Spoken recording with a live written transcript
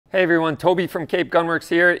Hey everyone, Toby from Cape Gunworks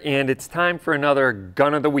here, and it's time for another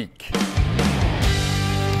Gun of the Week.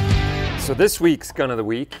 So this week's Gun of the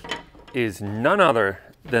Week is none other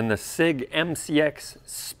than the SIG MCX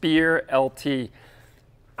Spear LT.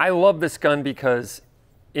 I love this gun because,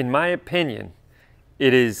 in my opinion,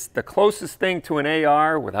 it is the closest thing to an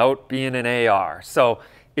AR without being an AR. So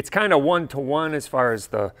it's kind of one-to-one as far as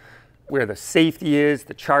where the safety is,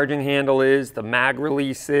 the charging handle is, the mag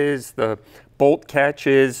release is, the bolt catch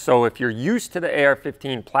is. So if you're used to the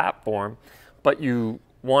AR-15 platform, but you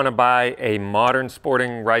want to buy a modern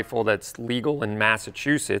sporting rifle that's legal in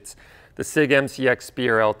Massachusetts, the SIG MCX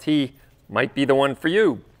Spear LT might be the one for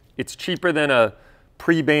you. It's cheaper than a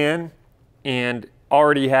pre-ban and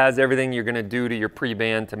already has everything you're going to do to your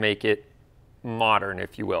pre-ban to make it modern,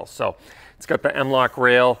 if you will. So it's got the M-LOK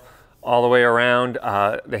rail all the way around,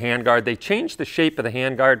 the handguard. They changed the shape of the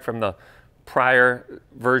handguard from the prior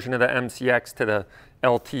version of the MCX to the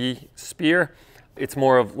LT Spear. It's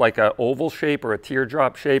more of like an oval shape or a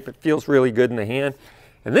teardrop shape. It feels really good in the hand.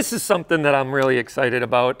 And this is something that I'm really excited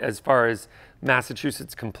about as far as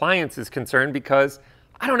Massachusetts compliance is concerned, because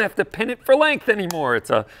I don't have to pin it for length anymore. It's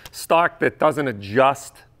a stock that doesn't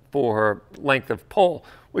adjust for length of pull,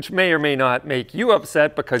 which may or may not make you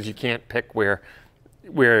upset because you can't pick where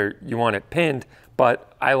you want it pinned.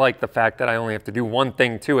 But I like the fact that I only have to do one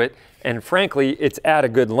thing to it. And frankly, it's at a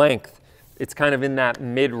good length. It's kind of in that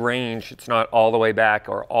mid-range. It's not all the way back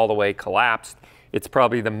or all the way collapsed. It's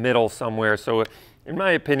probably the middle somewhere. So in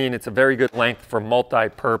my opinion, it's a very good length for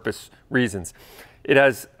multi-purpose reasons. It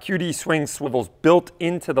has QD swing swivels built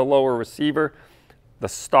into the lower receiver, the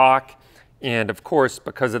stock, and of course,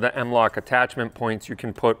 because of the M-LOK attachment points, you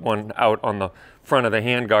can put one out on the front of the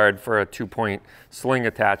handguard for a 2-point sling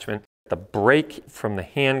attachment. The break from the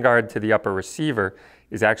handguard to the upper receiver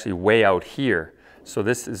is actually way out here. So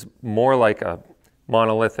this is more like a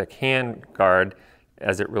monolithic handguard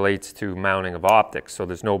as it relates to mounting of optics. So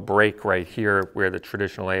there's no break right here where the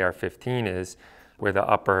traditional AR-15 is, where the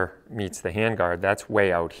upper meets the handguard. That's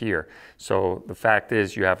way out here. So the fact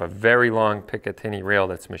is you have a very long Picatinny rail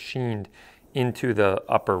that's machined into the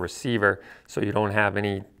upper receiver, so you don't have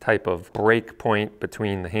any type of break point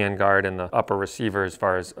between the handguard and the upper receiver as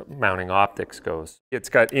far as mounting optics goes. It's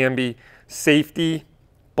got ambi safety,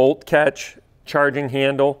 bolt catch, charging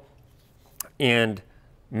handle, and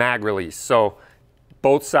mag release. So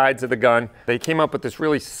both sides of the gun, they came up with this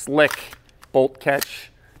really slick bolt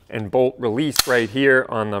catch and bolt release right here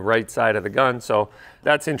on the right side of the gun. So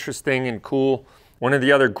that's interesting and cool. One of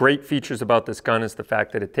the other great features about this gun is the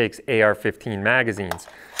fact that it takes AR-15 magazines.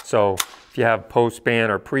 So if you have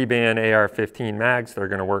post-ban or pre-ban AR-15 mags, they're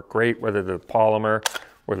gonna work great, whether the polymer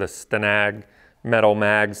or the Stenag metal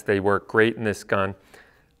mags, they work great in this gun.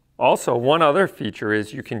 Also, one other feature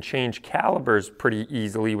is you can change calibers pretty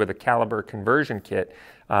easily with a caliber conversion kit.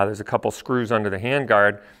 There's a couple screws under the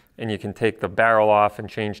handguard, and you can take the barrel off and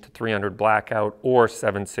change to 300 blackout or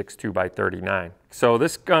 7.62 by 39. So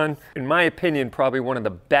this gun, in my opinion, probably one of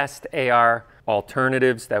the best AR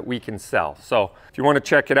alternatives that we can sell. So if you want to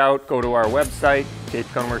check it out, go to our website,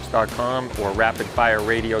 capegunworks.com or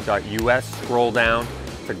rapidfireradio.us, scroll down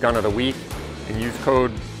to Gun of the Week, and use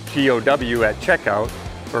code GOW at checkout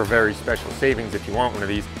for a very special savings if you want one of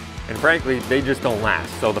these. And frankly, they just don't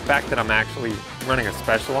last. So the fact that I'm actually running a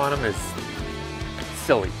special on them is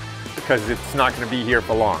silly, because it's not going to be here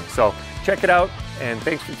for long. So check it out, and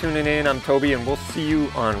thanks for tuning in. I'm Toby, and we'll see you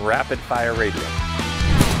on Rapid Fire Radio.